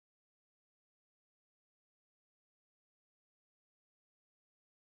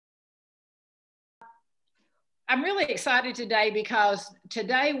I'm really excited today because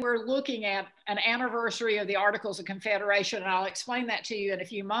today we're looking at an anniversary of the Articles of Confederation, and I'll explain that to you in a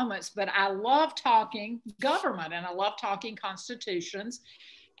few moments. But I love talking government and I love talking constitutions.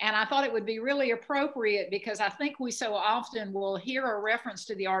 And I thought it would be really appropriate because I think we so often will hear a reference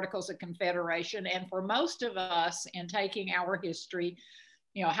to the Articles of Confederation. And for most of us in taking our history,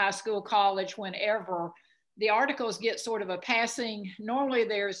 high school, college, whenever, the articles get sort of a passing, normally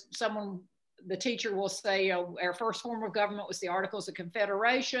there's someone, the teacher will say, our first form of government was the Articles of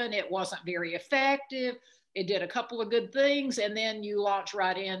Confederation. It wasn't very effective. It did a couple of good things, and then you launch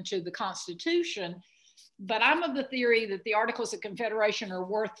right into the Constitution. But I'm of the theory that the Articles of Confederation are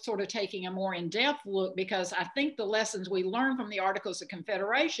worth sort of taking a more in-depth look, because I think the lessons we learn from the Articles of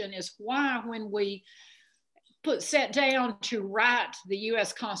Confederation is why, when we sat down to write the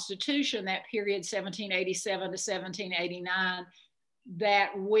US Constitution, that period 1787 to 1789,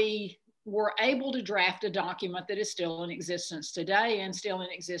 that we were able to draft a document that is still in existence today and still in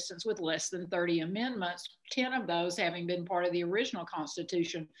existence with less than 30 amendments, 10 of those having been part of the original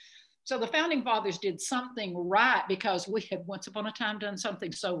Constitution. So the Founding Fathers did something right, because we had once upon a time done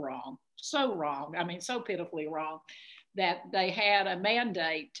something so wrong, I mean, so pitifully wrong, that they had a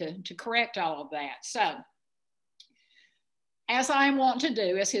mandate to correct all of that. So, as I want to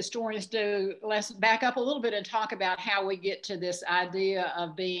do, as historians do, let's back up a little bit and talk about how we get to this idea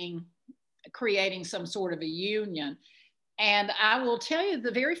of creating some sort of a union. And I will tell you,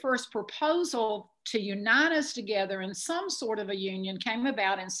 the very first proposal to unite us together in some sort of a union came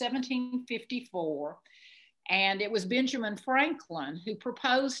about in 1754. And it was Benjamin Franklin who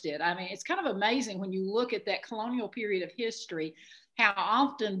proposed it. I mean, it's kind of amazing when you look at that colonial period of history, how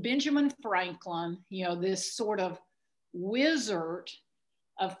often Benjamin Franklin, this sort of wizard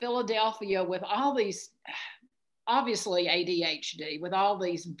of Philadelphia with all these, obviously ADHD, with all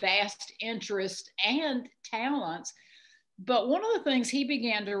these vast interests and talents. But one of the things he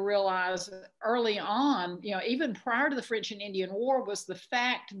began to realize early on, even prior to the French and Indian War, was the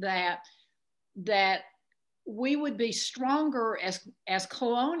fact that we would be stronger as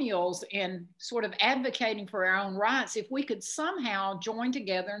colonials in sort of advocating for our own rights if we could somehow join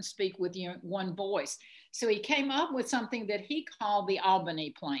together and speak with one voice. So he came up with something that he called the Albany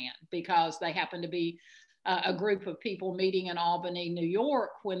Plan, because they happened to be a group of people meeting in Albany, New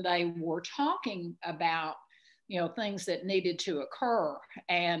York, when they were talking about, things that needed to occur.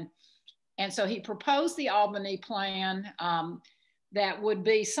 And so he proposed the Albany Plan, that would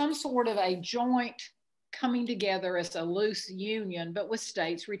be some sort of a joint coming together as a loose union, but with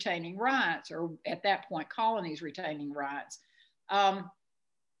states retaining rights, or at that point, colonies retaining rights. By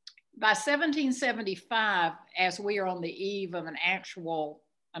 1775, as we are on the eve of an actual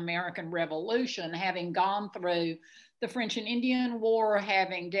American Revolution, having gone through the French and Indian War,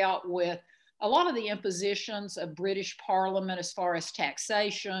 having dealt with a lot of the impositions of British Parliament as far as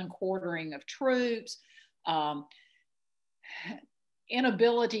taxation, quartering of troops,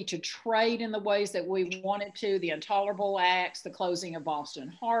 inability to trade in the ways that we wanted to, the Intolerable Acts, the closing of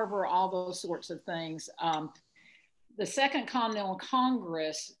Boston Harbor, all those sorts of things. The Second Continental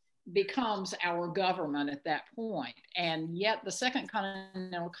Congress becomes our government at that point. And yet the Second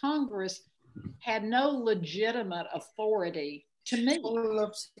Continental Congress had no legitimate authority to meet.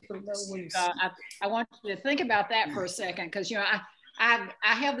 I want you to think about that for a second, because I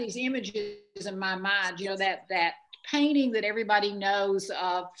have these images in my mind, that painting that everybody knows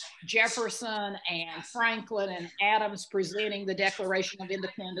of Jefferson and Franklin and Adams presenting the Declaration of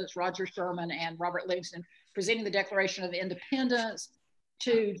Independence, Roger Sherman and Robert Livingston presenting the Declaration of Independence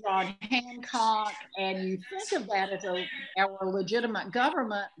to John Hancock, and you think of that as our legitimate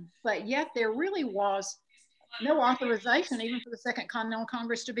government, but yet there really was no authorization even for the Second Continental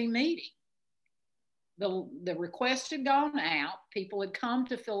Congress to be meeting. The request had gone out, people had come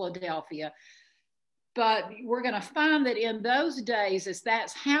to Philadelphia, but we're going to find that in those days, as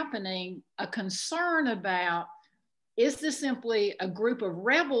that's happening, a concern about, is this simply a group of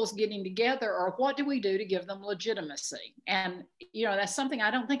rebels getting together, or what do we do to give them legitimacy? And, that's something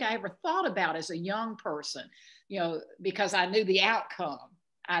I don't think I ever thought about as a young person, because I knew the outcome.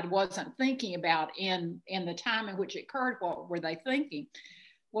 I wasn't thinking about in the time in which it occurred, what were they thinking?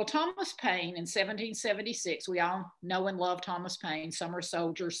 Well, Thomas Paine in 1776, we all know and love Thomas Paine, Summer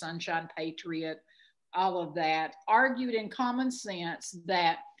Soldier, Sunshine Patriot, all of that, argued in common sense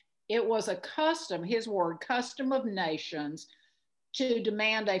that it was a custom, his word, custom of nations, to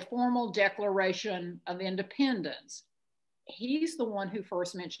demand a formal declaration of independence. He's the one who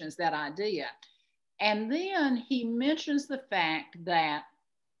first mentions that idea. And then he mentions the fact that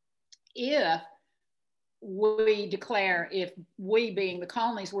if we declare, if we being the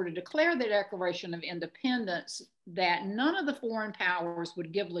colonies were to declare the Declaration of Independence, that none of the foreign powers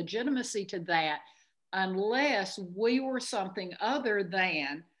would give legitimacy to that unless we were something other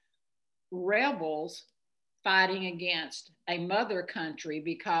than rebels fighting against a mother country,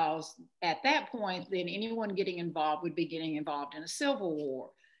 because at that point, then anyone getting involved would be getting involved in a civil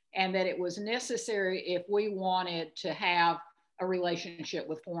war, and that it was necessary if we wanted to have a relationship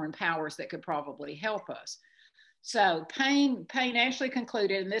with foreign powers that could probably help us. So Paine actually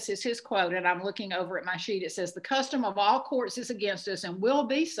concluded, and this is his quote, and I'm looking over at my sheet, it says, "The custom of all courts is against us and will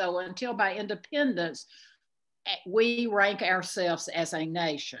be so until by independence we rank ourselves as a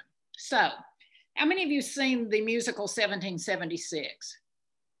nation." So how many of you seen the musical 1776?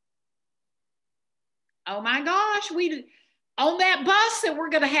 Oh my gosh, on that bus that we're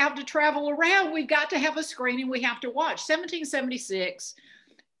going to have to travel around, we've got to have a screening we have to watch. 1776,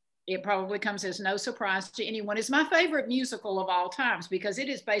 it probably comes as no surprise to anyone, is my favorite musical of all times, because it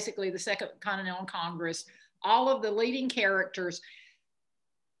is basically the Second Continental Congress, all of the leading characters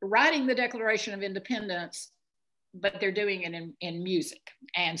writing the Declaration of Independence, but they're doing it in music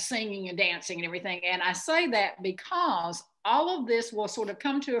and singing and dancing and everything. And I say that because all of this will sort of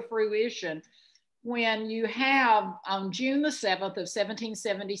come to a fruition when you have, on June the 7th of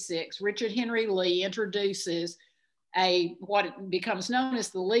 1776, Richard Henry Lee introduces what becomes known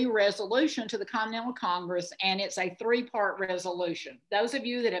as the Lee Resolution to the Continental Congress, and it's a 3-part resolution. Those of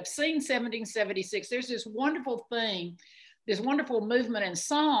you that have seen 1776, there's this wonderful thing, this wonderful movement and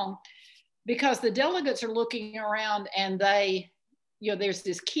song, because the delegates are looking around and there's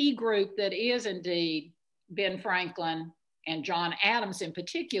this key group that is indeed Ben Franklin and John Adams in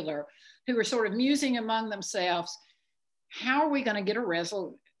particular, who are sort of musing among themselves, how are we going to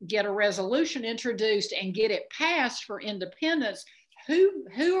get a resolution introduced and get it passed for independence? Who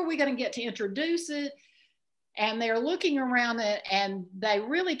are we going to get to introduce it? And they're looking around it, and they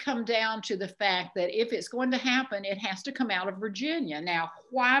really come down to the fact that if it's going to happen, it has to come out of Virginia. Now,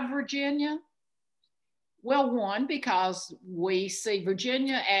 why Virginia? Well, one, because we see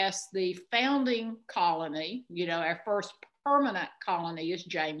Virginia as the founding colony. Our first permanent colony is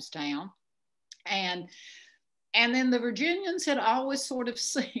Jamestown. And then the Virginians had always sort of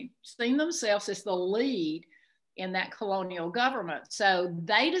seen themselves as the lead in that colonial government. So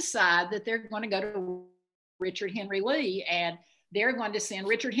they decide that they're going to go to Richard Henry Lee, and they're going to send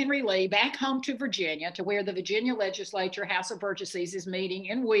Richard Henry Lee back home to Virginia, to where the Virginia Legislature, House of Burgesses, is meeting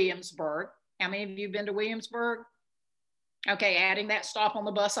in Williamsburg. How many of you have been to Williamsburg? Okay, adding that stop on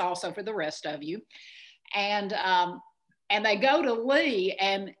the bus also for the rest of you. And they go to Lee,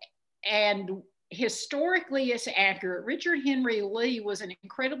 and historically it's accurate. Richard Henry Lee was an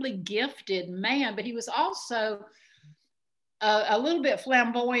incredibly gifted man, but he was also a little bit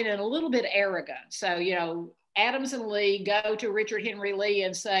flamboyant and a little bit arrogant. So, Adams and Lee go to Richard Henry Lee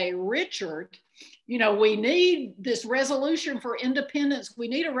and say, Richard, we need this resolution for independence. We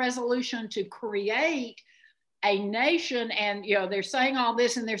need a resolution to create a nation. And, they're saying all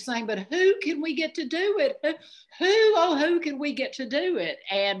this, and they're saying, but who can we get to do it? Who can we get to do it?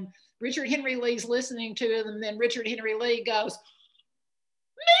 And Richard Henry Lee's listening to him, and then Richard Henry Lee goes,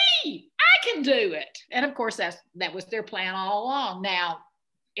 me, I can do it. And of course, that was their plan all along. Now,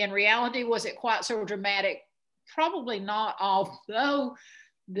 in reality, was it quite so dramatic? Probably not, although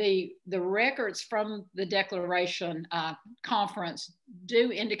the records from the Declaration Conference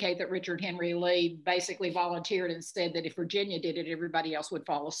do indicate that Richard Henry Lee basically volunteered and said that if Virginia did it, everybody else would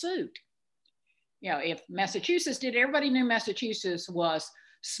follow suit. If Massachusetts did it, everybody knew Massachusetts was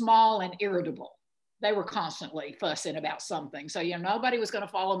small and irritable. They were constantly fussing about something. So, nobody was going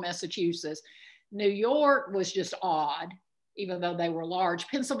to follow Massachusetts. New York was just odd, even though they were large.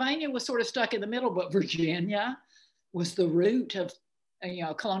 Pennsylvania was sort of stuck in the middle, but Virginia was the root of,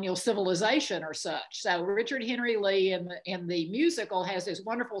 colonial civilization or such. So Richard Henry Lee in the musical has this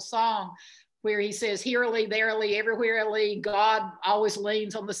wonderful song where he says, here a Lee, there a Lee, everywhere a Lee, God always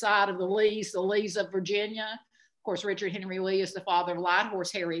leans on the side of the Lees of Virginia. Of course, Richard Henry Lee is the father of Light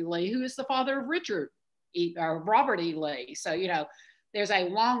Horse Harry Lee, who is the father of Robert E. Lee. So, there's a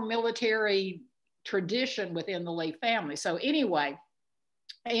long military tradition within the Lee family. So anyway,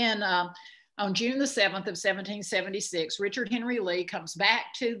 on June the 7th of 1776, Richard Henry Lee comes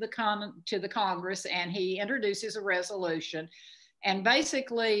back to the Congress, and he introduces a resolution. And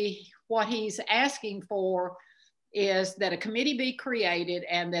basically what he's asking for is that a committee be created,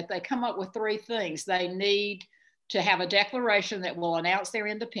 and that they come up with 3 things. They need to have a declaration that will announce their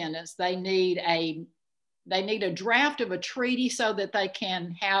independence. They need a draft of a treaty so that they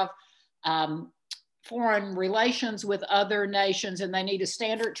can have foreign relations with other nations, and they need a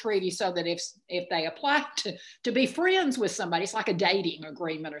standard treaty so that if they apply to be friends with somebody, it's like a dating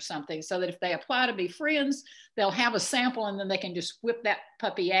agreement or something, so that if they apply to be friends, they'll have a sample and then they can just whip that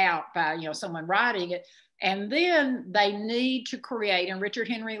puppy out by, you know, someone writing it. And then they need to create, and Richard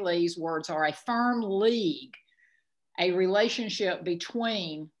Henry Lee's words are, a firm league, a relationship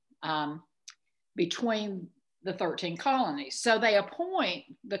between the 13 colonies. So they appoint,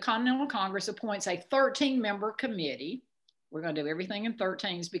 the Continental Congress appoints a 13-member committee. We're going to do everything in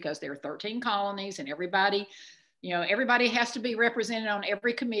 13s because there are 13 colonies, and everybody, you know, everybody has to be represented on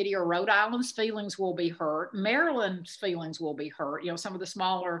every committee, or Rhode Island's feelings will be hurt. Maryland's feelings will be hurt. You know, some of the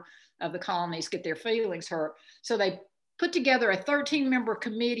smaller of the colonies get their feelings hurt. So they put together a 13-member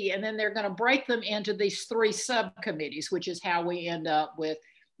committee, and then they're going to break them into these 3 subcommittees, which is how we end up with,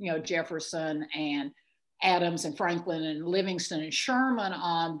 you know, Jefferson and Adams and Franklin and Livingston and Sherman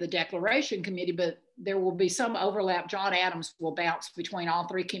on the Declaration Committee, but there will be some overlap. John Adams will bounce between all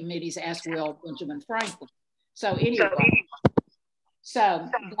 3 committees, as will Benjamin Franklin. So anyway, so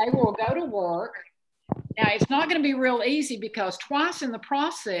they will go to work. Now, it's not going to be real easy, because twice in the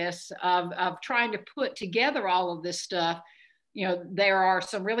process of trying to put together all of this stuff, you know, there are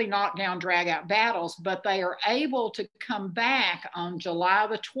some really knockdown, drag out battles, but they are able to come back on July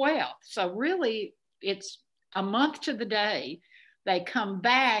the 12th. So really, it's a month to the day. They come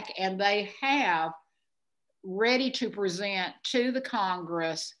back and they have ready to present to the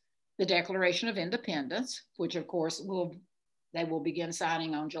Congress the Declaration of Independence, which of course they will begin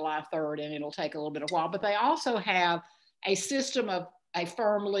signing on July 3rd, and it'll take a little bit of a while. But they also have a system of a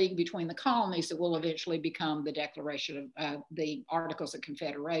firm league between the colonies that will eventually become the Declaration of the Articles of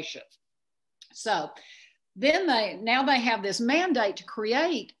Confederation. So then now they have this mandate to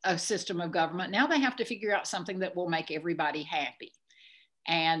create a system of government. Now they have to figure out something that will make everybody happy.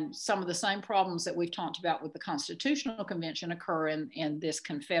 And some of the same problems that we've talked about with the Constitutional Convention occur in this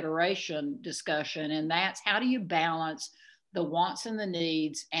Confederation discussion. And that's, how do you balance the wants and the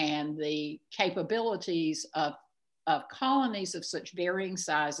needs and the capabilities of colonies of such varying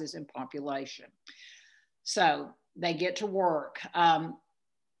sizes and population? So they get to work.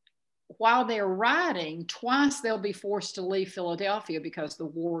 While they're writing, twice they'll be forced to leave Philadelphia because the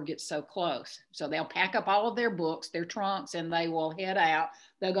war gets so close. So they'll pack up all of their books, their trunks, and they will head out.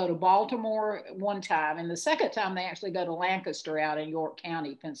 They'll go to Baltimore one time, and the second time they actually go to Lancaster out in York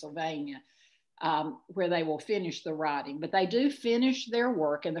County, Pennsylvania, where they will finish the writing. But they do finish their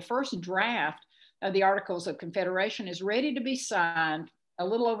work, and the first draft of the Articles of Confederation is ready to be signed a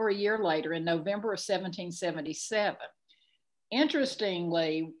little over a year later, in November of 1777.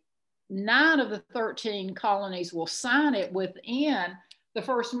 Interestingly, 9 of the 13 colonies will sign it within the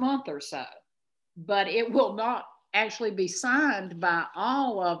first month or so, but it will not actually be signed by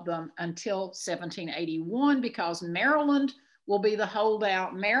all of them until 1781, because Maryland will be the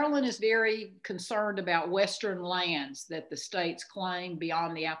holdout. Maryland is very concerned about Western lands that the states claim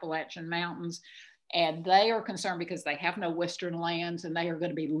beyond the Appalachian Mountains. And they are concerned because they have no Western lands, and they are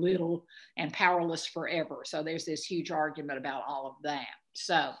going to be little and powerless forever. So there's this huge argument about all of that.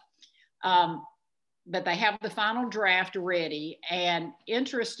 So, but they have the final draft ready. And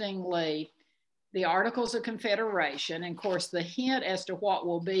interestingly, the Articles of Confederation, and of course, the hint as to what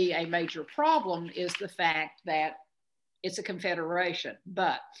will be a major problem is the fact that it's a confederation.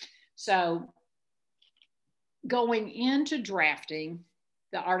 But so going into drafting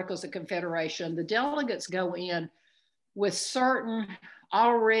the Articles of Confederation, the delegates go in with certain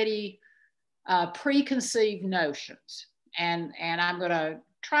already preconceived notions. And I'm going to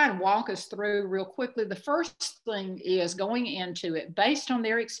try and walk us through real quickly. The first thing is going into it based on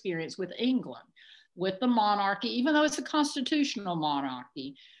their experience with England, with the monarchy, even though it's a constitutional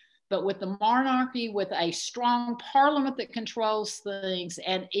monarchy, but with the monarchy, with a strong parliament that controls things.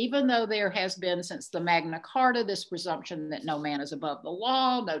 And even though there has been since the Magna Carta this presumption that no man is above the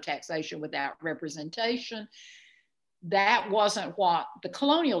law, no taxation without representation, that wasn't what the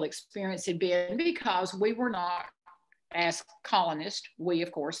colonial experience had been, because we were not, as colonists, we,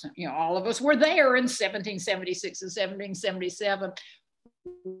 of course, you know, all of us were there in 1776 and 1777.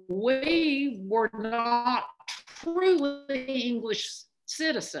 We were not truly English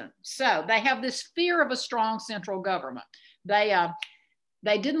citizens. So they have this fear of a strong central government. They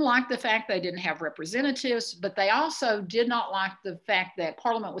didn't like the fact they didn't have representatives, but they also did not like the fact that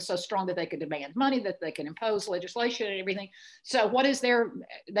Parliament was so strong that they could demand money, that they could impose legislation and everything. So what is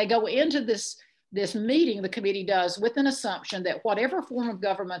they go into this meeting, the committee does, with an assumption that whatever form of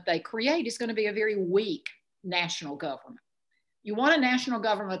government they create is going to be a very weak national government. You want a national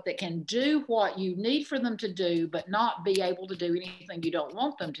government that can do what you need for them to do, but not be able to do anything you don't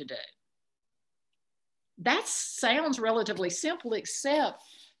want them to do. that sounds relatively simple, except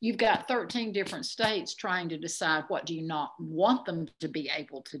you've got 13 different states trying to decide what do you not want them to be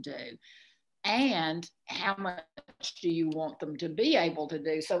able to do, and how much do you want them to be able to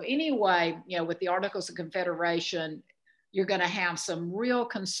do. So anyway, you know, with the Articles of Confederation, you're going to have some real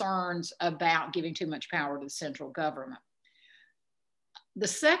concerns about giving too much power to the central government. The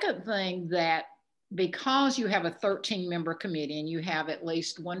second thing, that because you have a 13-member committee and you have at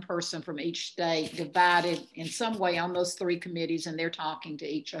least one person from each state divided in some way on those 3 committees, and they're talking to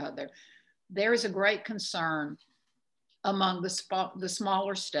each other, there is a great concern among the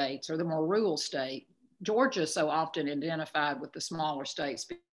smaller states, or the more rural state. Georgia is so often identified with the smaller states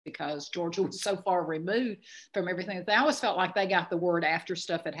because Georgia was so far removed from everything. They always felt like they got the word after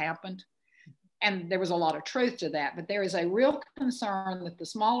stuff had happened. And there was a lot of truth to that, but there is a real concern that the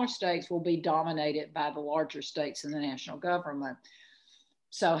smaller states will be dominated by the larger states in the national government.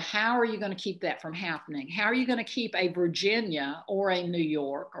 So how are you going to keep that from happening? How are you going to keep a Virginia or a New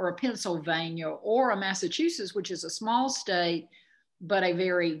York or a Pennsylvania or a Massachusetts, which is a small state, but a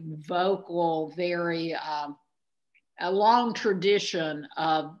very vocal, very a long tradition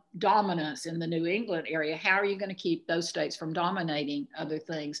of dominance in the New England area? How are you going to keep those states from dominating other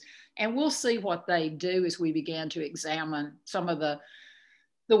things? And we'll see what they do as we begin to examine some of the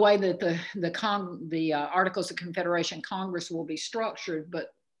way that the Articles of Confederation Congress will be structured.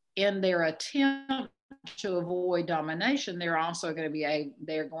 But in their attempt to avoid domination, they're also going to be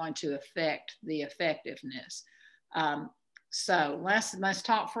they're going to affect the effectiveness. So let's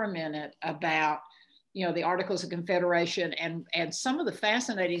talk for a minute about, you know, the Articles of Confederation and some of the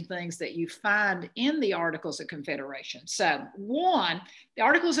fascinating things that you find in the Articles of Confederation. So one, the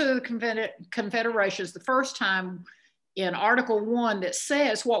Articles of the Confederation is the first time in Article 1 that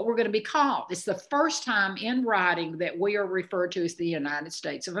says what we're going to be called. It's the first time in writing that we are referred to as the United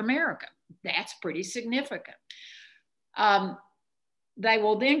States of America. That's pretty significant. They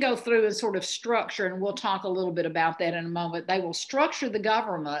will then go through and sort of structure, and we'll talk a little bit about that in a moment. They will structure the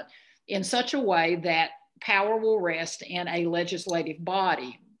government in such a way that power will rest in a legislative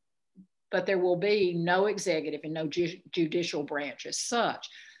body, but there will be no executive and no judicial branch as such.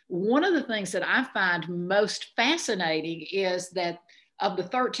 One of the things that I find most fascinating is that of the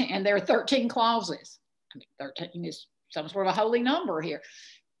 13, and there are 13 clauses. I mean, 13 is some sort of a holy number here.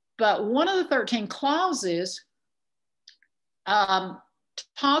 But one of the 13 clauses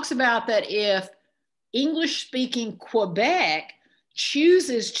talks about that if English-speaking Quebec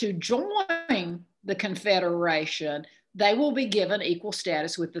chooses to join the Confederation, they will be given equal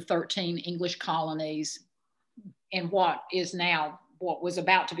status with the 13 English colonies in what was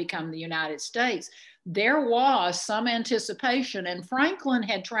about to become the United States. There was some anticipation, and Franklin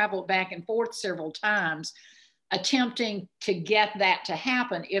had traveled back and forth several times attempting to get that to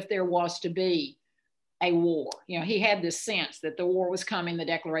happen if there was to be a war. You know, he had this sense that the war was coming, the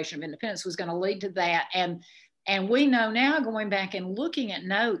Declaration of Independence was going to lead to that. And we know now, going back and looking at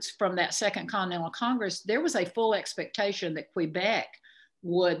notes from that Second Continental Congress, there was a full expectation that Quebec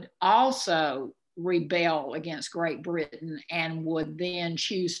would also rebel against Great Britain and would then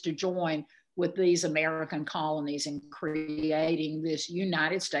choose to join with these American colonies in creating this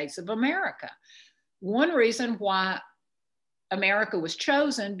United States of America. One reason why America was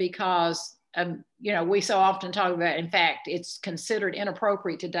chosen, because you know, we so often talk about, in fact, it's considered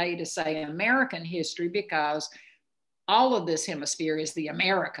inappropriate today to say American history because all of this hemisphere is the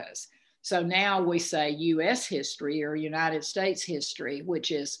Americas. So now we say US history or United States history, which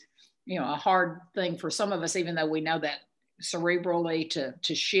is, you know, a hard thing for some of us, even though we know that cerebrally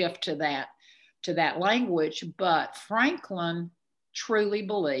to shift to that language. But Franklin truly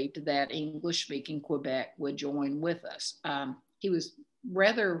believed that English-speaking Quebec would join with us. He was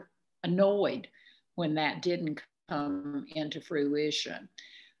rather annoyed when that didn't come into fruition.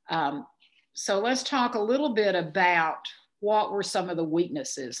 So let's talk a little bit about what were some of the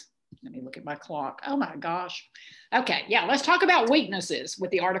weaknesses. Let me look at my clock. Oh my gosh. Okay, yeah, let's talk about weaknesses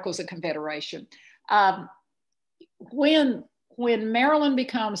with the Articles of Confederation. When Maryland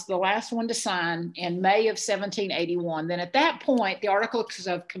becomes the last one to sign in May of 1781, then at that point, the Articles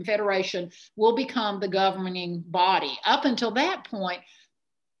of Confederation will become the governing body. Up until that point,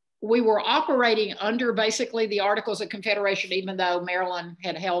 we were operating under basically the Articles of Confederation, even though Maryland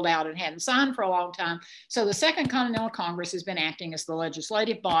had held out and hadn't signed for a long time. So the Second Continental Congress has been acting as the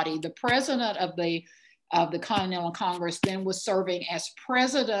legislative body. The president of the Continental Congress then was serving as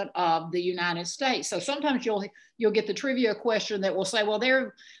president of the United States. So sometimes you'll get the trivia question that will say, well,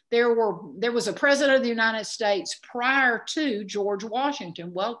 there was a president of the United States prior to George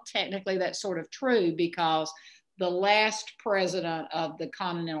Washington. Well, technically that's sort of true, because the last president of the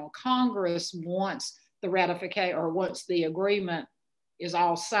Continental Congress, once the ratification, or once the agreement is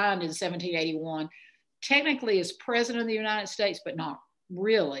all signed in 1781, technically is president of the United States, but not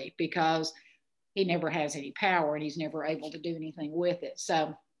really, because he never has any power and he's never able to do anything with it.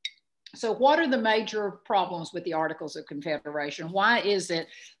 So what are the major problems with the Articles of Confederation? Why is it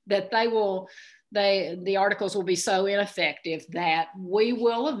that the Articles will be so ineffective that we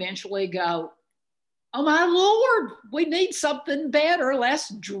will eventually go, oh my Lord, we need something better.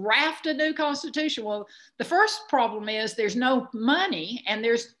 Let's draft a new constitution. Well, the first problem is there's no money and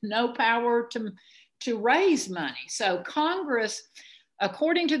there's no power to raise money. So Congress,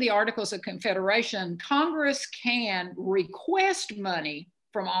 according to the Articles of Confederation, Congress can request money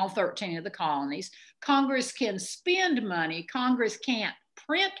from all 13 of the colonies. Congress can spend money. Congress can't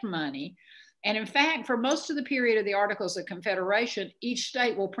print money. And in fact, for most of the period of the Articles of Confederation, each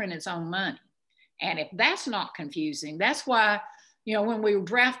state will print its own money. And if that's not confusing, that's why, you know, when we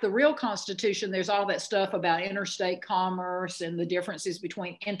draft the real Constitution, there's all that stuff about interstate commerce and the differences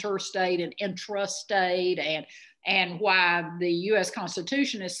between interstate and intrastate, and why the US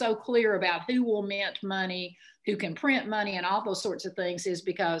Constitution is so clear about who will mint money, who can print money, and all those sorts of things, is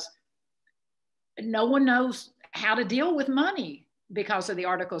because no one knows how to deal with money because of the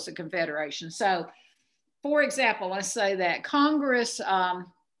Articles of Confederation. So, for example, let's say that Congress,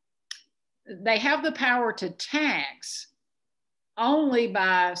 they have the power to tax only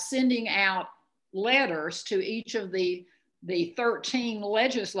by sending out letters to each of the 13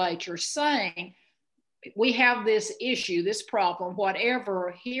 legislatures saying, we have this issue, this problem,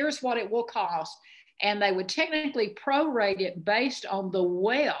 whatever, here's what it will cost. And they would technically prorate it based on the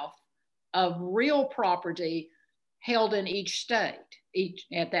wealth of real property held in each state,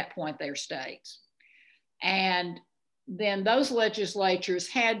 at that point, their states. And then those legislatures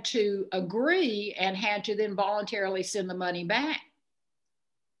had to agree and had to then voluntarily send the money back.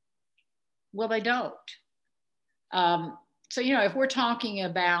 Well, they don't. So, you know, if we're talking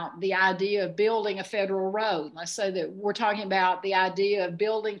about the idea of building a federal road, let's say that we're talking about the idea of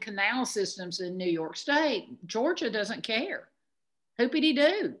building canal systems in New York State, Georgia doesn't care.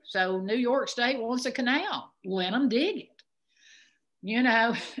 Hoopity-doo. So New York State wants a canal. Let them dig it. You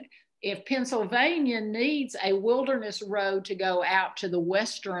know, if Pennsylvania needs a wilderness road to go out to the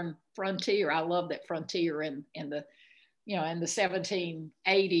western frontier, I love that frontier in the, you know, in the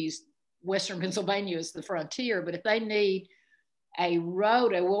 1780s, Western Pennsylvania is the frontier, but if they need a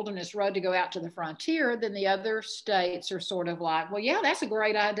road, a wilderness road to go out to the frontier, then the other states are sort of like, well, yeah, that's a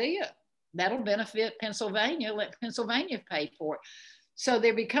great idea. That'll benefit Pennsylvania. Let Pennsylvania pay for it. So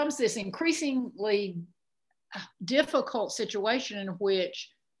there becomes this increasingly difficult situation in which,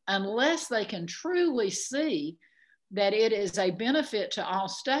 unless they can truly see that it is a benefit to all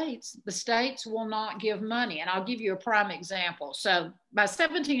states, the states will not give money. And I'll give you a prime example. So by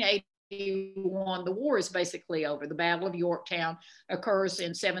 1780, the war is basically over. The Battle of Yorktown occurs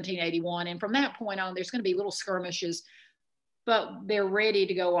in 1781. And from that point on, there's going to be little skirmishes, but they're ready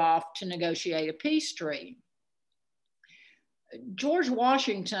to go off to negotiate a peace treaty. George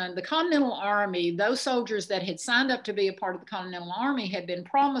Washington, the Continental Army, those soldiers that had signed up to be a part of the Continental Army had been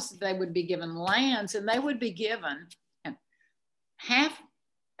promised that they would be given lands, and they would be given half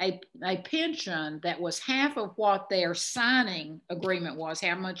a pension that was half of what their signing agreement was,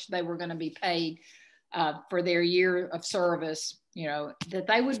 how much they were going to be paid for their year of service, you know, that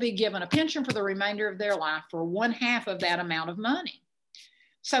they would be given a pension for the remainder of their life for 1/2 of that amount of money.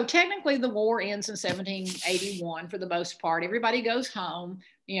 So technically the war ends in 1781 for the most part. Everybody goes home.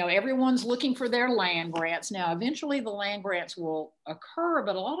 You know, everyone's looking for their land grants. Now, eventually the land grants will occur,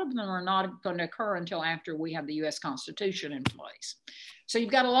 but a lot of them are not going to occur until after we have the US Constitution in place. So you've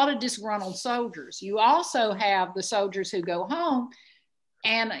got a lot of disgruntled soldiers. You also have the soldiers who go home.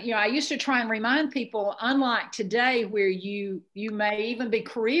 And, you know, I used to try and remind people, unlike today where you may even be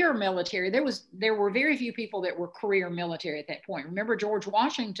career military, there were very few people that were career military at that point. Remember, George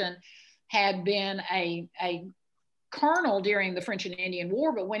Washington had been a colonel during the French and Indian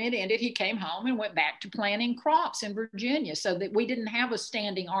War, but when it ended, he came home and went back to planting crops in Virginia, so that we didn't have a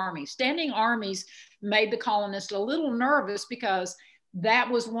standing army. Standing armies made the colonists a little nervous because that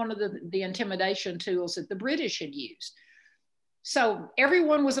was one of the intimidation tools that the British had used. So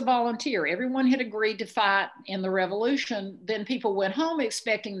everyone was a volunteer. Everyone had agreed to fight in the Revolution. Then people went home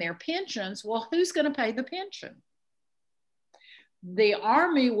expecting their pensions. Well, who's going to pay the pension? The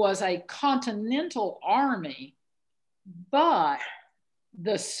army was a continental army, but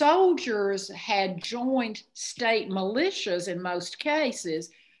the soldiers had joined state militias in most cases.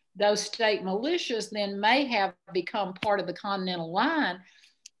 Those state militias then may have become part of the Continental Line,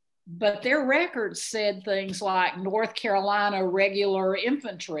 But their records said things like North Carolina regular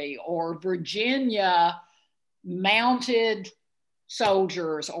infantry or Virginia mounted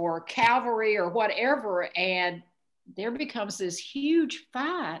soldiers or cavalry or whatever. And there becomes this huge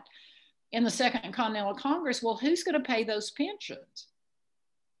fight in the Second Continental Congress. Well, who's going to pay those pensions?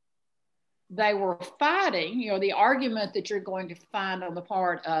 They were fighting, you know, the argument that you're going to find on the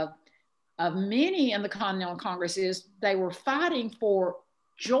part of many in the Continental Congress is they were fighting for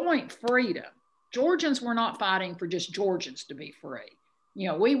joint freedom. Georgians were not fighting for just Georgians to be free. You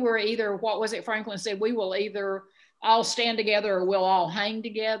know, we were either, what was it Franklin said, we will either all stand together or we'll all hang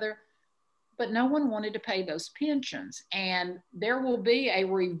together. But no one wanted to pay those pensions. And there will be a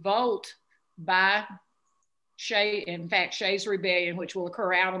revolt by Shays' Rebellion, which will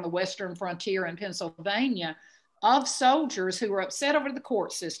occur out on the western frontier in Pennsylvania, of soldiers who are upset over the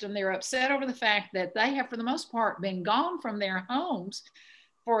court system. They're upset over the fact that they have, for the most part, been gone from their homes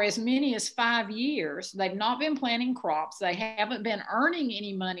for as many as 5 years. They've not been planting crops. They haven't been earning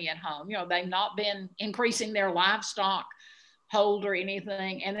any money at home. You know, they've not been increasing their livestock hold or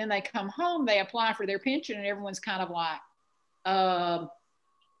anything. And then they come home, they apply for their pension, and everyone's kind of like,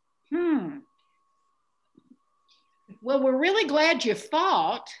 well, we're really glad you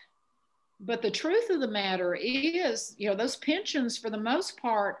fought. But the truth of the matter is, you know, those pensions for the most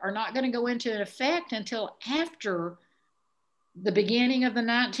part are not going to go into effect until after the beginning of the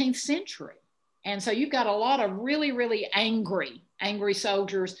 19th century. And so you've got a lot of really, really angry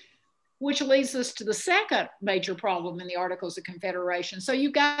soldiers, which leads us to the second major problem in the Articles of Confederation. So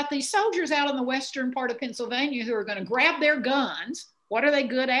you've got these soldiers out in the western part of Pennsylvania who are going to grab their guns. What are they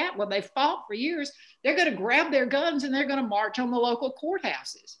good at? Well, they fought for years. They're going to grab their guns and they're going to march on the local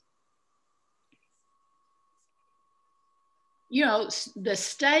courthouses. You know, the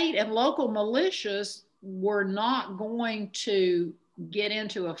state and local militias were not going to get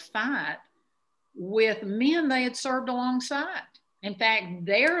into a fight with men they had served alongside. In fact,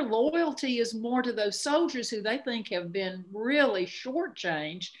 their loyalty is more to those soldiers who they think have been really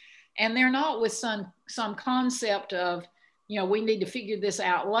shortchanged, and they're not with some concept of, you know, we need to figure this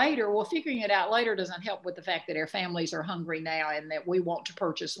out later. Well, figuring it out later doesn't help with the fact that our families are hungry now and that we want to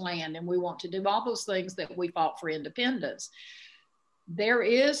purchase land and we want to do all those things that we fought for independence. There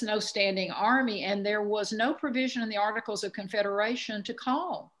is no standing army, and there was no provision in the Articles of Confederation to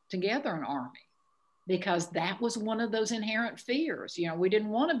call together an army, because that was one of those inherent fears. You know, we didn't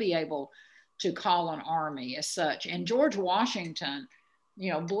want to be able to call an army as such. And George Washington,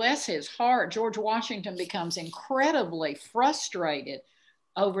 you know, bless his heart, George Washington becomes incredibly frustrated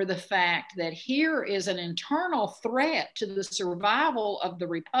over the fact that here is an internal threat to the survival of the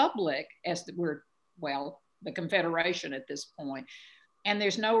Republic, as we're, well, the Confederation at this point, and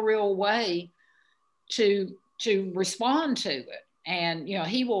there's no real way to respond to it. And, you know,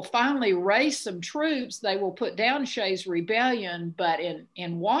 he will finally raise some troops. They will put down Shays' Rebellion, but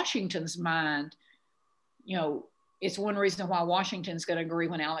in Washington's mind, you know, it's one reason why Washington's going to agree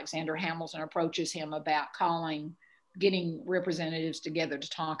when Alexander Hamilton approaches him about getting representatives together to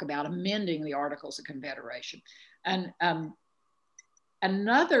talk about amending the Articles of Confederation. And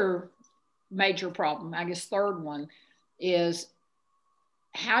another major problem, I guess third one, is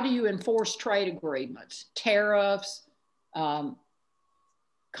how do you enforce trade agreements, tariffs,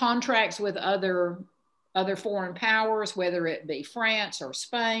 contracts with other foreign powers, whether it be France or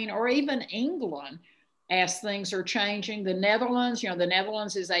Spain or even England, as things are changing. The Netherlands, you know, the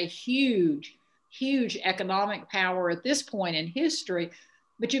Netherlands is a huge economic power at this point in history,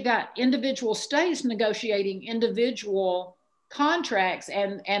 but you've got individual states negotiating individual contracts,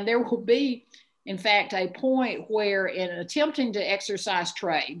 and there will be, in fact, a point where in attempting to exercise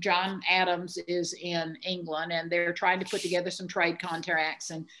trade, John Adams is in England and they're trying to put together some trade contracts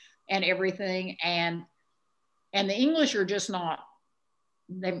and everything. And the English are just not,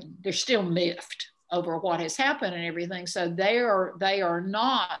 they're still miffed over what has happened and everything. So they are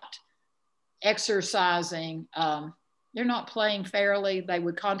not exercising, they're not playing fairly. They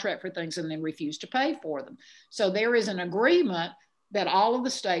would contract for things and then refuse to pay for them. So there is an agreement that all of the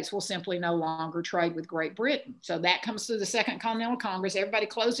states will simply no longer trade with Great Britain. So that comes through the Second Continental Congress. Everybody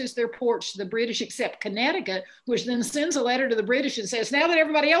closes their ports to the British except Connecticut, which then sends a letter to the British and says, now that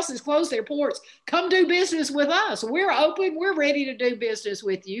everybody else has closed their ports, come do business with us. We're open, we're ready to do business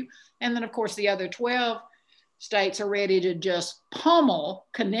with you. And then of course the other 12 states are ready to just pummel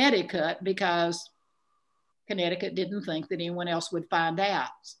Connecticut because Connecticut didn't think that anyone else would find out.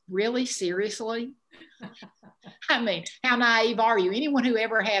 Really? Seriously? I mean, how naive are you? Anyone who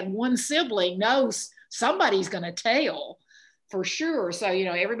ever had one sibling knows somebody's going to tell for sure. So, you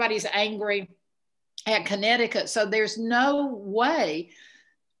know, everybody's angry at Connecticut. So there's no way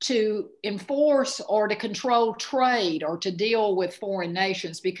to enforce or to control trade or to deal with foreign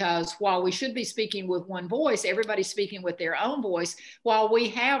nations, because while we should be speaking with one voice, everybody's speaking with their own voice. While we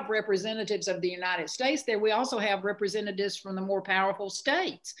have representatives of the United States there, we also have representatives from the more powerful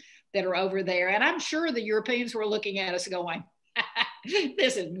states that are over there. And I'm sure the Europeans were looking at us going,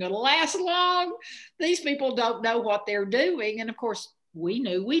 this isn't going to last long. These people don't know what they're doing. And of course, we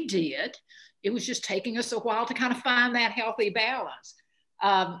knew we did. It was just taking us a while to kind of find that healthy balance.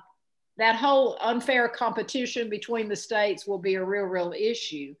 That whole unfair competition between the states will be a real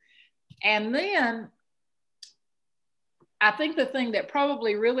issue. And then I think the thing that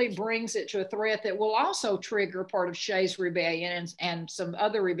probably really brings it to a threat that will also trigger part of Shays' rebellion and some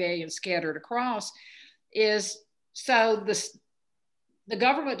other rebellions scattered across is, so the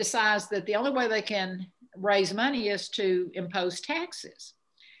government decides that the only way they can raise money is to impose taxes.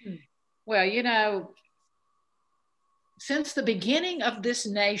 Well, you know, since the beginning of this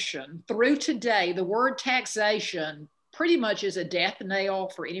nation through today, the word taxation pretty much is a death knell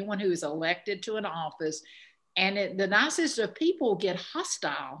for anyone who is elected to an office. And the nicest of people get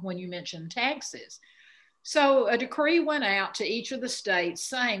hostile when you mention taxes. So a decree went out to each of the states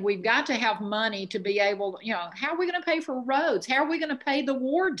saying, we've got to have money to be able, you know, how are we going to pay for roads? How are we going to pay the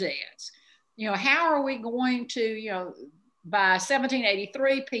war debts? You know, how are we going to, you know, by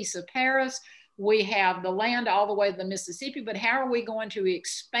 1783, Peace of Paris, we have the land all the way to the Mississippi, but how are we going to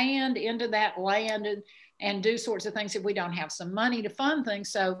expand into that land and do sorts of things if we don't have some money to fund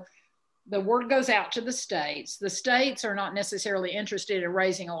things? So the word goes out to the states. The states are not necessarily interested in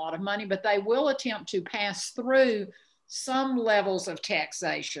raising a lot of money, but they will attempt to pass through some levels of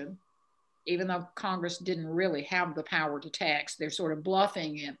taxation, even though Congress didn't really have the power to tax. They're sort of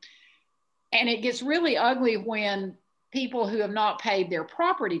bluffing it. And it gets really ugly when people who have not paid their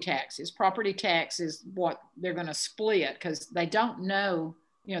property tax is what they're going to split, because they don't know,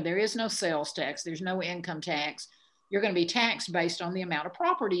 you know, there is no sales tax, there's no income tax. You're going to be taxed based on the amount of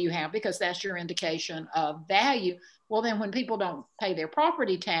property you have, because that's your indication of value. Well, then when people don't pay their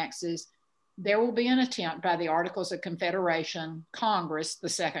property taxes, there will be an attempt by the Articles of Confederation, Congress, the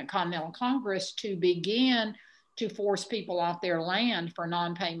Second Continental Congress, to begin to force people off their land for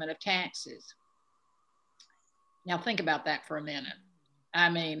non-payment of taxes. Now think about that for a minute. I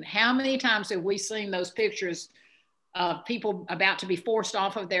mean, how many times have we seen those pictures of people about to be forced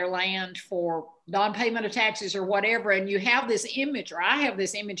off of their land for non-payment of taxes or whatever? And you have this image, or I have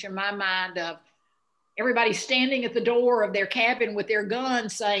this image in my mind of everybody standing at the door of their cabin with their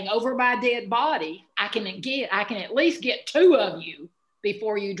guns saying, over my dead body, I can at least get two of you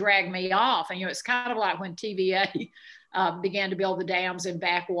before you drag me off. And, you know, it's kind of like when TVA began to build the dams and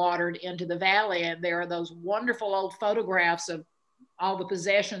backwatered into the valley. And there are those wonderful old photographs of all the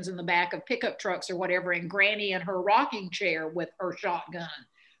possessions in the back of pickup trucks or whatever, and Granny in her rocking chair with her shotgun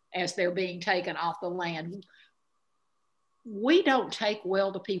as they're being taken off the land. We don't take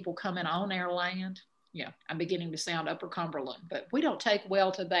well to people coming on our land. Yeah, I'm beginning to sound Upper Cumberland, but we don't take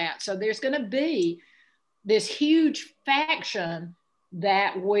well to that. So there's going to be this huge faction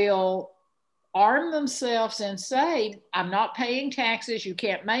that will arm themselves and say, I'm not paying taxes. You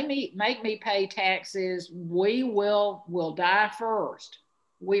can't make me pay taxes. We'll die first.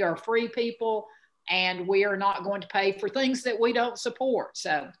 We are free people, and we are not going to pay for things that we don't support.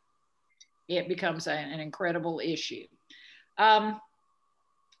 So it becomes an incredible issue. So,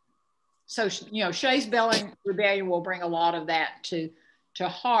 you know, Shays' rebellion will bring a lot of that to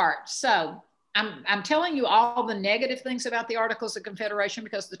heart. So I'm telling you all the negative things about the Articles of Confederation,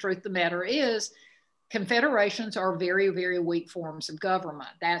 because the truth of the matter is confederations are very, very weak forms of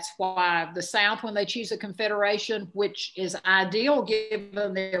government. That's why the South, when they choose a confederation, which is ideal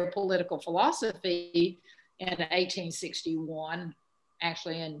given their political philosophy, in 1861,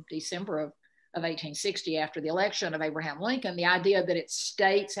 actually in December of 1860, after the election of Abraham Lincoln, the idea that its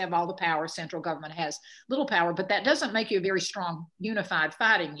states have all the power, central government has little power, but that doesn't make you a very strong, unified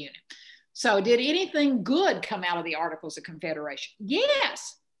fighting unit. So did anything good come out of the Articles of Confederation?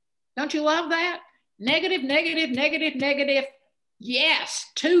 Yes. Don't you love that? Negative, negative, negative, negative. Yes,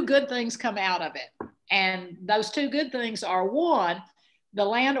 two good things come out of it. And those two good things are, one, the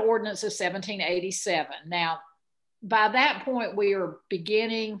Land Ordinance of 1787. Now, by that point, we are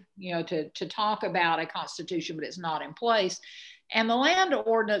beginning, you know, to talk about a constitution, but it's not in place. And the Land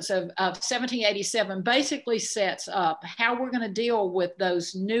Ordinance of 1787 basically sets up how we're going to deal with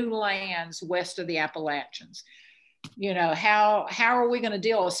those new lands west of the Appalachians. You know, how are we going to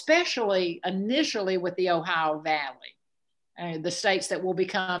deal, especially initially, with the Ohio Valley, the states that will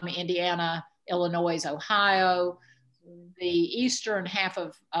become Indiana, Illinois, Ohio, the eastern half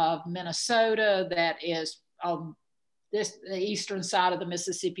of Minnesota that is the eastern side of the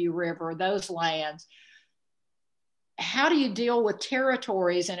Mississippi River, those lands. How do you deal with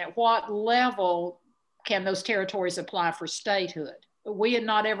territories, and at what level can those territories apply for statehood? We had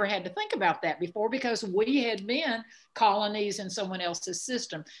not ever had to think about that before because we had been colonies in someone else's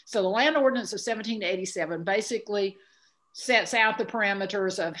system. So the Land Ordinance of 1787 basically sets out the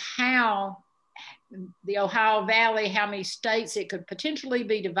parameters of how the Ohio Valley, how many states it could potentially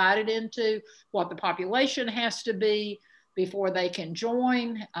be divided into, what the population has to be before they can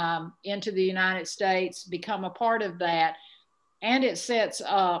join into the United States, become a part of that. And it sets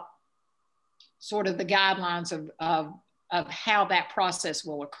up sort of the guidelines of how that process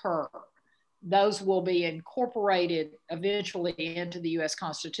will occur. Those will be incorporated eventually into the US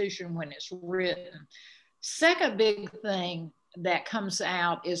Constitution when it's written. Second big thing that comes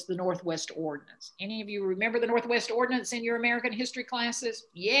out is the Northwest Ordinance. Any of you remember the Northwest Ordinance in your American history classes?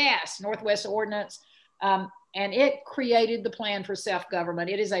 Yes, Northwest Ordinance. And it created the plan for self-government.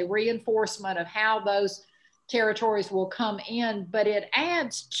 It is a reinforcement of how those territories will come in, but it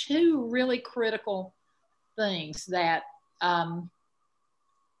adds two really critical things that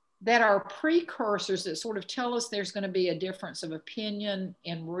that are precursors that sort of tell us there's going to be a difference of opinion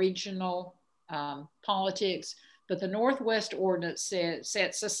in regional politics. But the Northwest Ordinance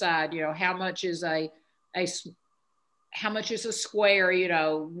sets aside, how much is a square,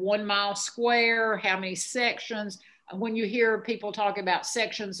 1 mile square, how many sections. When you hear people talk about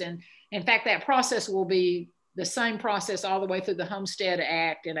sections, and in fact, that process will be the same process all the way through the Homestead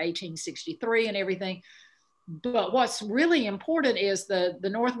Act in 1863 and everything. But what's really important is the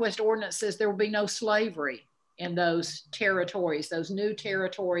Northwest Ordinance says there will be no slavery in those territories, those new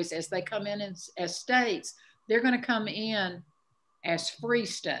territories as they come in as states. They're going to come in as free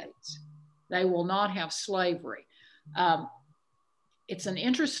states. They will not have slavery. It's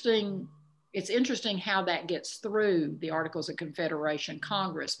interesting how that gets through the Articles of Confederation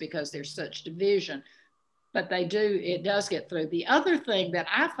Congress because there's such division, but it does get through. The other thing that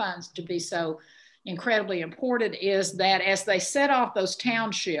I find to be so incredibly important is that as they set off those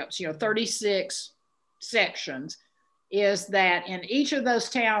townships, 36 sections, is that in each of those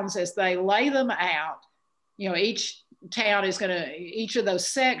towns, as they lay them out, each town each of those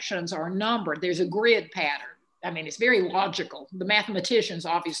sections are numbered. There's a grid pattern. I mean, it's very logical. The mathematicians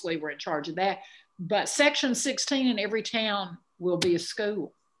obviously were in charge of that, but section 16 in every town will be a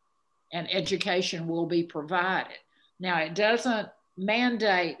school and education will be provided. Now, it doesn't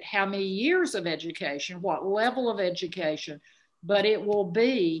mandate how many years of education, what level of education, but it will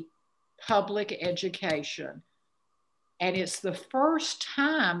be public education. And it's the first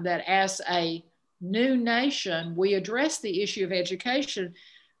time that as a new nation, we address the issue of education.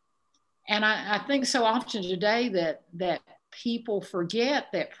 And I think so often today that people forget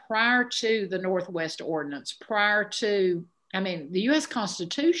that prior to the Northwest Ordinance, the US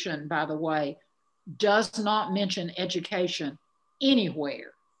Constitution, by the way, does not mention education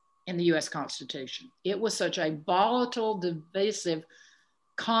anywhere in the US Constitution. It was such a volatile, divisive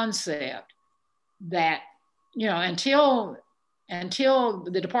concept that, until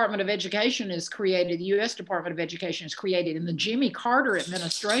the Department of Education is created, the US Department of Education is created in the Jimmy Carter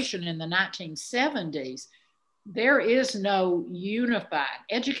administration in the 1970s, there is no unified.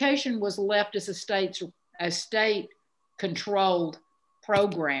 Education was left as a state-controlled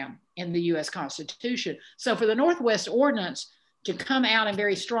program in the US Constitution. So for the Northwest Ordinance to come out and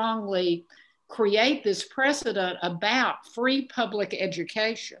very strongly create this precedent about free public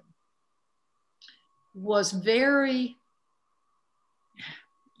education was very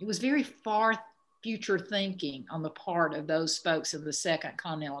far future thinking on the part of those folks in the Second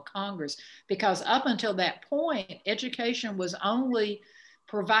Continental Congress, because up until that point, education was only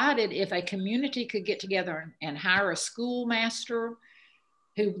provided if a community could get together and hire a schoolmaster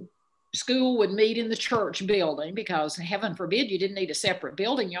school would meet in the church building, because heaven forbid you didn't need a separate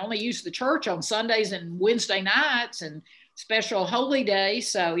building. You only used the church on Sundays and Wednesday nights and special holy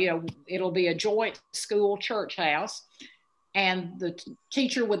days. So, it'll be a joint school church house. And the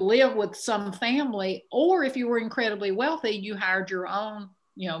teacher would live with some family, or if you were incredibly wealthy, you hired your own,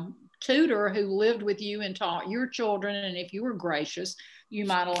 tutor who lived with you and taught your children. And if you were gracious, you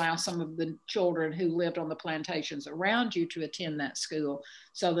might allow some of the children who lived on the plantations around you to attend that school.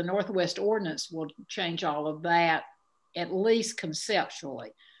 So the Northwest Ordinance will change all of that, at least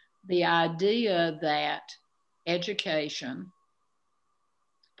conceptually. The idea that education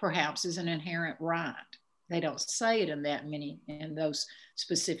perhaps is an inherent right. They don't say it in those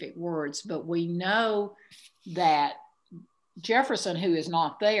specific words, but we know that Jefferson, who is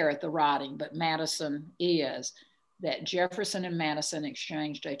not there at the writing, but Madison is, that Jefferson and Madison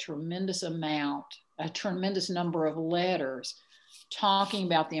exchanged a tremendous amount a tremendous number of letters talking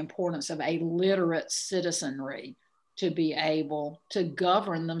about the importance of a literate citizenry to be able to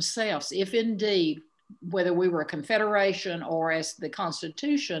govern themselves, if indeed, whether we were a confederation or as the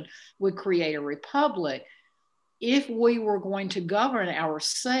Constitution would create a republic, if we were going to govern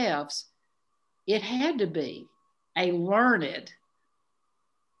ourselves, it had to be a learned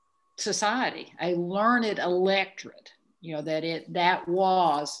society, a learned electorate, that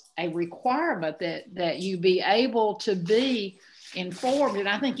was a requirement that you be able to be informed. And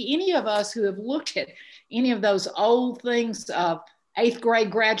I think any of us who have looked at any of those old things of 8th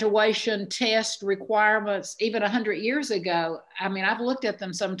grade graduation test requirements, even 100 years ago, I mean, I've looked at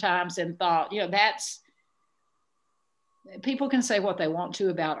them sometimes and thought, people can say what they want to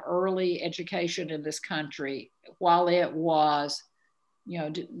about early education in this country. While it was,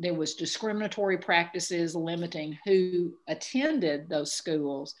 there was discriminatory practices limiting who attended those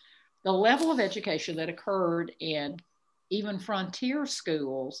schools, the level of education that occurred in even frontier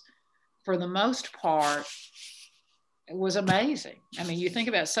schools, for the most part, was amazing. I mean, you think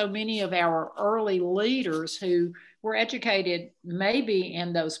about so many of our early leaders who were educated maybe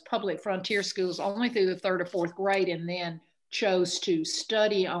in those public frontier schools only through the 3rd or 4th grade, and then chose to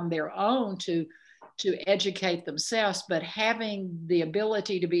study on their own to educate themselves, but having the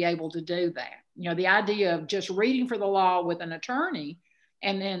ability to be able to do that. The idea of just reading for the law with an attorney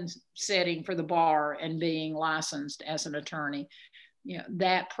and then setting for the bar and being licensed as an attorney,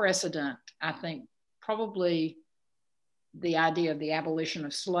 that precedent, I think, probably the idea of the abolition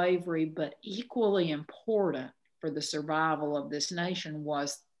of slavery, but equally important for the survival of this nation,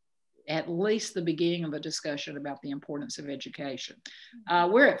 was at least the beginning of a discussion about the importance of education.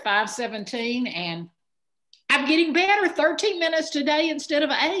 We're at 5:17 and I'm getting better, 13 minutes today instead of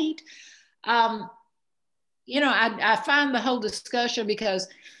 8. I find the whole discussion, because,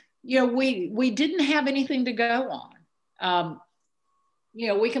 we didn't have anything to go on.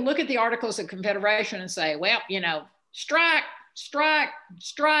 We can look at the Articles of Confederation and say, well, strike, strike,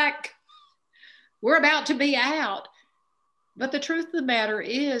 strike. We're about to be out. But the truth of the matter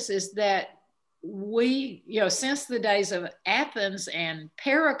is that we, since the days of Athens and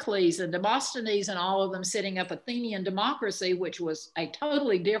Pericles and Demosthenes and all of them setting up Athenian democracy, which was a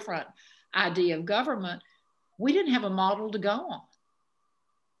totally different idea of government, we didn't have a model to go on.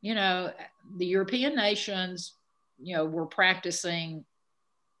 The European nations, were practicing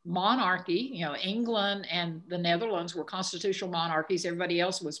monarchy. England and the Netherlands were constitutional monarchies. Everybody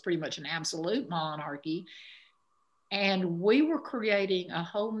else was pretty much an absolute monarchy. And we were creating a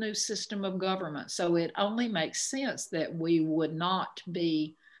whole new system of government. So it only makes sense that we would not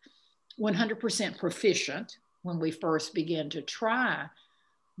be 100% proficient when we first begin to try,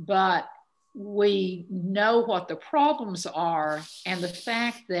 but we know what the problems are, and the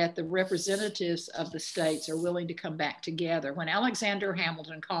fact that the representatives of the states are willing to come back together. When Alexander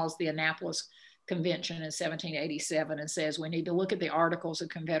Hamilton calls the Annapolis Convention in 1787 and says we need to look at the Articles of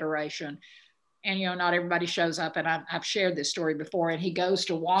Confederation, and not everybody shows up, and I've shared this story before, and he goes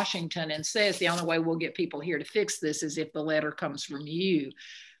to Washington and says the only way we'll get people here to fix this is if the letter comes from you.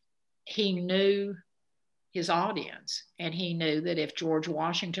 He knew his audience, and he knew that if George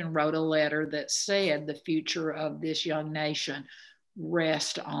Washington wrote a letter that said the future of this young nation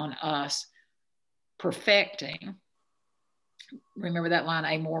rests on us perfecting, remember that line,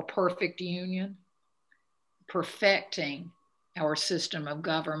 a more perfect union, perfecting our system of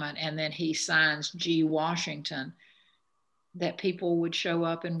government, and then he signs G. Washington, that people would show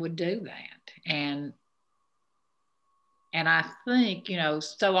up and would do that. And I think,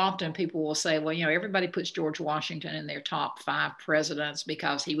 so often people will say, well, everybody puts George Washington in their top 5 presidents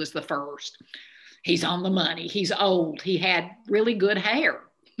because he was the first. He's on the money. He's old. He had really good hair,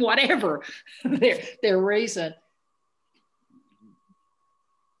 whatever their reason.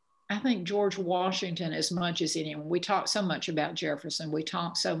 I think George Washington, as much as anyone, we talk so much about Jefferson, we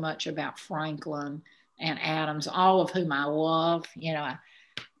talk so much about Franklin and Adams, all of whom I love,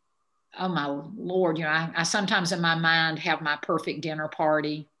 oh my Lord, I sometimes in my mind have my perfect dinner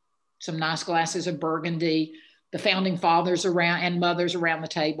party, some nice glasses of Burgundy, the founding fathers around and mothers around the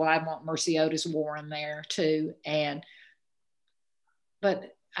table. I want Mercy Otis Warren there too.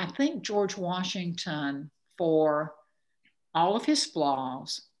 But I think George Washington, for all of his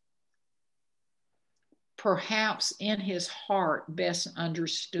flaws, perhaps in his heart best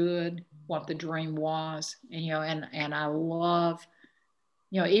understood what the dream was. And I love,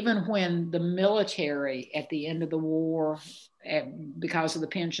 even when the military at the end of the war, because of the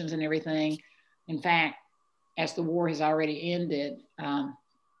pensions and everything, in fact, as the war has already ended,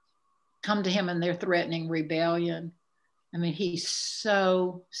 come to him and they're threatening rebellion. I mean, he's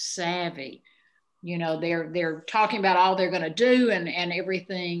so savvy you know, they're talking about all they're going to do and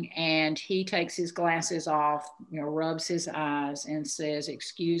everything. And he takes his glasses off, you know, rubs his eyes and says,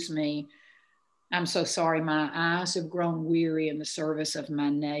 "Excuse me, I'm so sorry. My eyes have grown weary in the service of my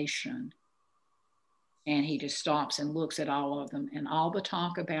nation." And he just stops and looks at all of them, and all the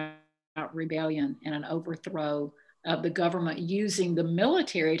talk about rebellion and an overthrow of the government, using the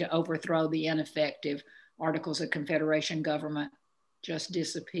military to overthrow the ineffective Articles of Confederation government, just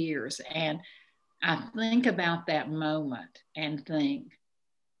disappears. And I think about that moment and think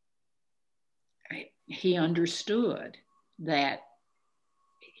he understood that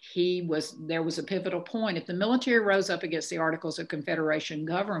there was a pivotal point. If the military rose up against the Articles of Confederation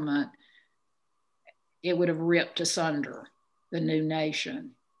government, it would have ripped asunder the new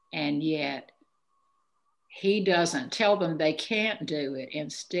nation. And yet he doesn't tell them they can't do it.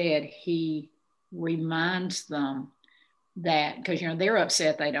 Instead, he reminds them that, because, you know, they're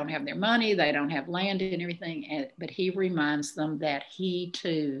upset they don't have their money, they don't have land and everything, but he reminds them that he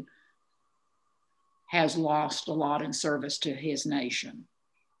too has lost a lot in service to his nation.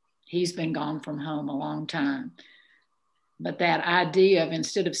 He's been gone from home a long time. But that idea of,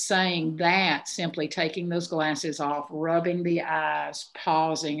 instead of saying that, simply taking those glasses off, rubbing the eyes,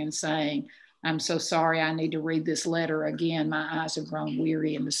 pausing and saying, "I'm so sorry, I need to read this letter again. My eyes have grown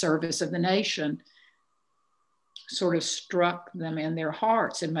weary in the service of the nation," sort of struck them in their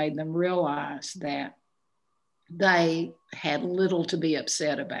hearts and made them realize that they had little to be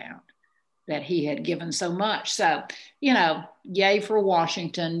upset about, that he had given so much. So, you know, yay for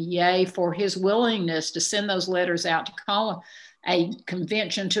Washington, yay for his willingness to send those letters out to call a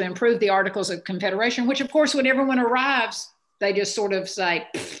convention to improve the Articles of Confederation, which, of course, when everyone arrives, they just sort of say,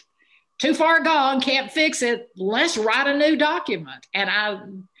 "Too far gone, can't fix it, let's write a new document."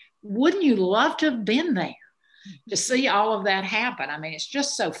 And wouldn't you love to have been there to see all of that happen? I mean, it's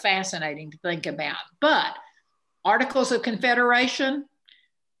just so fascinating to think about. But Articles of Confederation,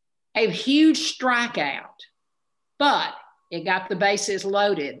 a huge strikeout, but it got the bases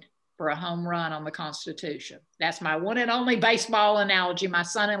loaded for a home run on the Constitution. That's my one and only baseball analogy. My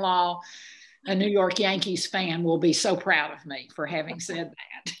son-in-law, a New York Yankees fan, will be so proud of me for having said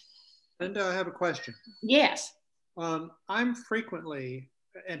that. Linda, I have a question. Yes. I'm frequently,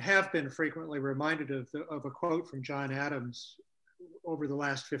 and have been frequently, reminded of a quote from John Adams over the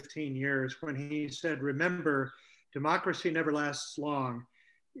last 15 years when he said, "Remember, democracy never lasts long.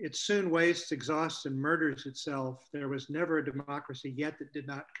 It soon wastes, exhausts, and murders itself. There was never a democracy yet that did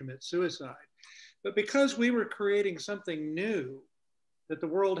not commit suicide." But because we were creating something new that the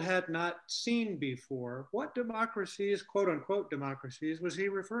world had not seen before, what democracies, quote unquote democracies, was he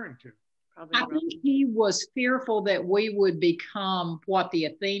referring to? I think he was fearful that we would become what the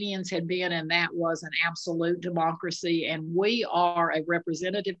Athenians had been, and that was an absolute democracy. And we are a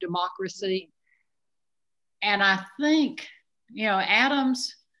representative democracy. And I think, you know,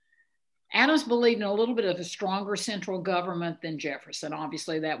 Adams believed in a little bit of a stronger central government than Jefferson.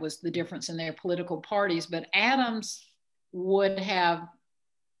 Obviously, that was the difference in their political parties. But Adams would have,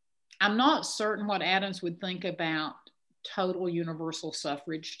 I'm not certain what Adams would think about total universal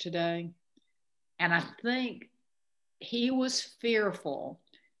suffrage today. And I think he was fearful.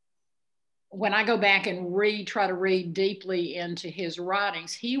 When I go back and try to read deeply into his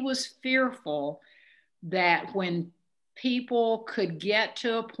writings, he was fearful that when people could get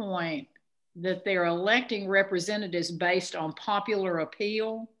to a point that they're electing representatives based on popular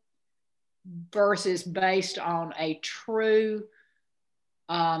appeal versus based on a true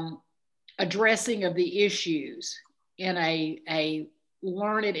addressing of the issues in a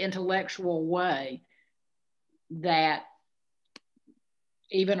learned intellectual way, that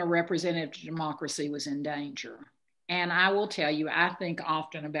even a representative democracy was in danger. And I will tell you, I think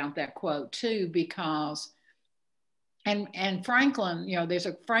often about that quote too, because, and Franklin, you know, there's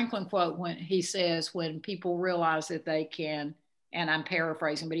a Franklin quote when he says, when people realize that they can, and I'm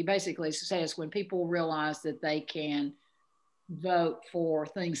paraphrasing, but he basically says, when people realize that they can vote for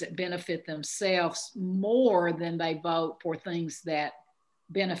things that benefit themselves more than they vote for things that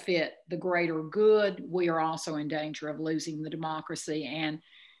benefit the greater good, we are also in danger of losing the democracy. And,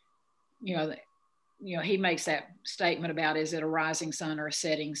 you know, he makes that statement about, is it a rising sun or a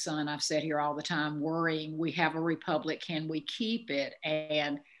setting sun? I've sat here all the time worrying, we have a republic, can we keep it?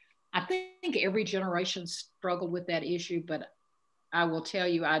 And I think every generation struggled with that issue, but I will tell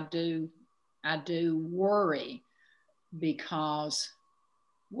you, I do worry, because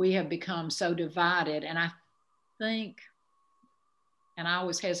we have become so divided. And I think, and I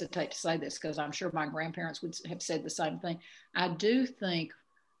always hesitate to say this because I'm sure my grandparents would have said the same thing, I do think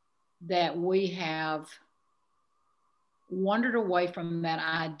that we have wandered away from that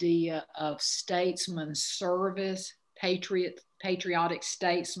idea of statesman service, patriotic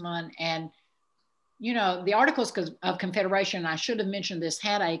statesman. And, you know, the Articles of Confederation, I should have mentioned this,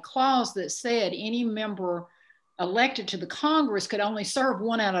 had a clause that said any member elected to the Congress could only serve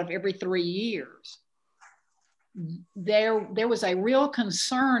 1 out of every 3 years. There was a real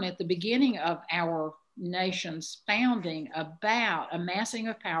concern at the beginning of our nation's founding about amassing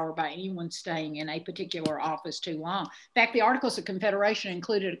of power by anyone staying in a particular office too long. In fact, the Articles of Confederation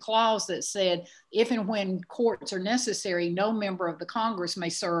included a clause that said, if and when courts are necessary, no member of the Congress may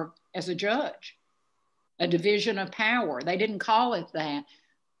serve as a judge, a division of power. They didn't call it that.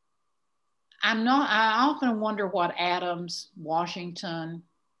 I often wonder what Adams, Washington,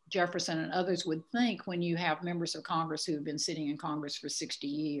 Jefferson, and others would think when you have members of Congress who have been sitting in Congress for 60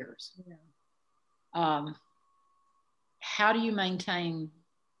 years. Yeah. How do you maintain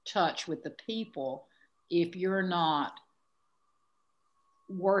touch with the people if you're not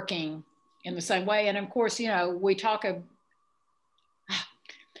working in the same way? And of course, you know, we talk of,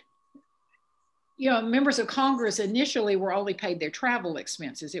 you know, members of Congress initially were only paid their travel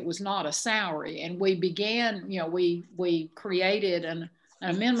expenses. It was not a salary. And we began, you know, we created an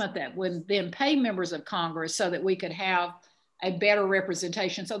amendment that would then pay members of Congress so that we could have a better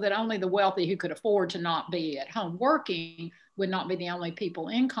representation, so that only the wealthy who could afford to not be at home working would not be the only people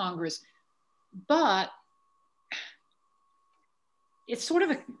in Congress. But it's sort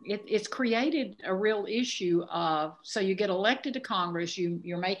of it's created a real issue of, so you get elected to Congress,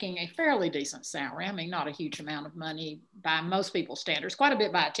 you're making a fairly decent salary. I mean, not a huge amount of money by most people's standards, quite a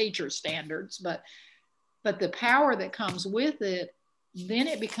bit by a teacher's standards, but the power that comes with it, then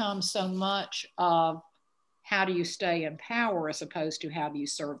it becomes so much of how do you stay in power as opposed to how do you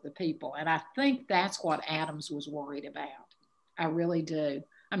serve the people? And I think that's what Adams was worried about. I really do.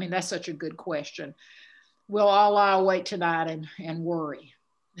 I mean, that's such a good question. We'll all lie awake tonight and worry.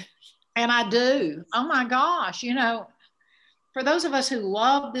 And I do. Oh my gosh, you know, for those of us who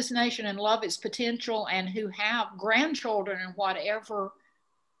love this nation and love its potential and who have grandchildren and whatever,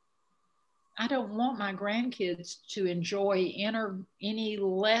 I don't want my grandkids to enjoy any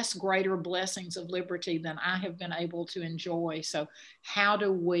less greater blessings of liberty than I have been able to enjoy. So how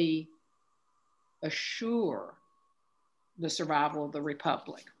do we assure the survival of the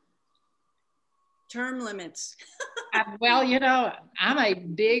Republic? Term limits. Well, you know, I'm a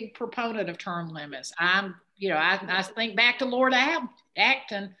big proponent of term limits. I think back to Lord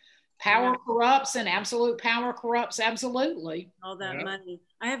Acton, power corrupts and absolute power corrupts absolutely. All that money.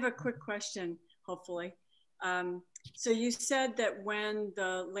 I have a quick question, hopefully. So you said that when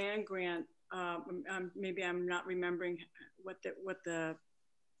the land grant, maybe I'm not remembering what the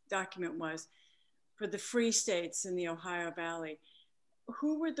document was, for the free states in the Ohio Valley,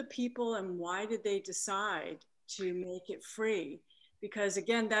 who were the people and why did they decide to make it free? Because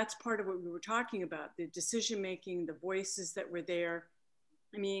again, that's part of what we were talking about, the decision-making, the voices that were there.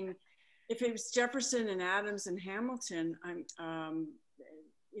 I mean, if it was Jefferson and Adams and Hamilton,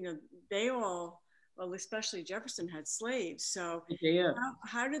 you know, they all, well, especially Jefferson, had slaves. So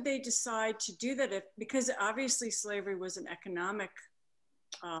how did they decide to do that? Because obviously slavery was an economic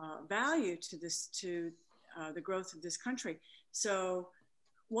value to the growth of this country. So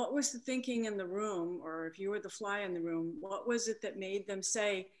what was the thinking in the room, or if you were the fly in the room, what was it that made them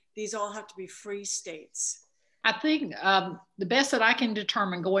say these all have to be free states? I think the best that I can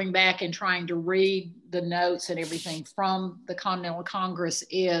determine, going back and trying to read the notes and everything from the Continental Congress,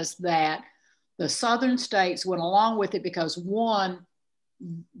 is that the Southern states went along with it because, one,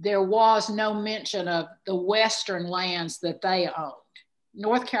 there was no mention of the Western lands that they owned.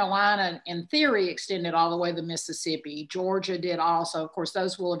 North Carolina, in theory, extended all the way to Mississippi. Georgia did also. Of course,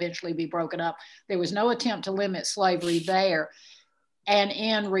 those will eventually be broken up. There was no attempt to limit slavery there. And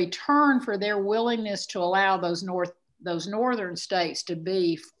in return for their willingness to allow those northern states to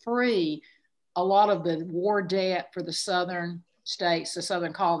be free, a lot of the war debt for the southern states, the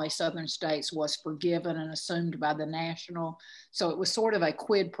southern colony, southern states, was forgiven and assumed by the national. So it was sort of a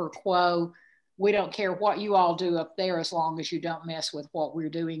quid pro quo. We don't care what you all do up there as long as you don't mess with what we're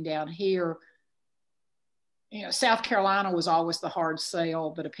doing down here. You know, South Carolina was always the hard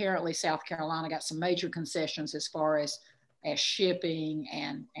sell, but apparently South Carolina got some major concessions as far as shipping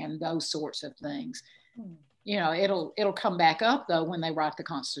and those sorts of things. You know, it'll come back up though when they write the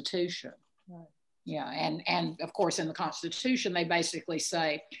Constitution. Right. Yeah, and of course in the Constitution they basically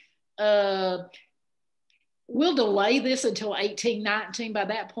say, we'll delay this until 1819. By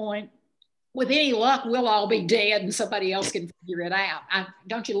that point, with any luck, we'll all be dead and somebody else can figure it out.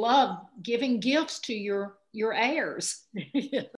 Don't you love giving gifts to your heirs?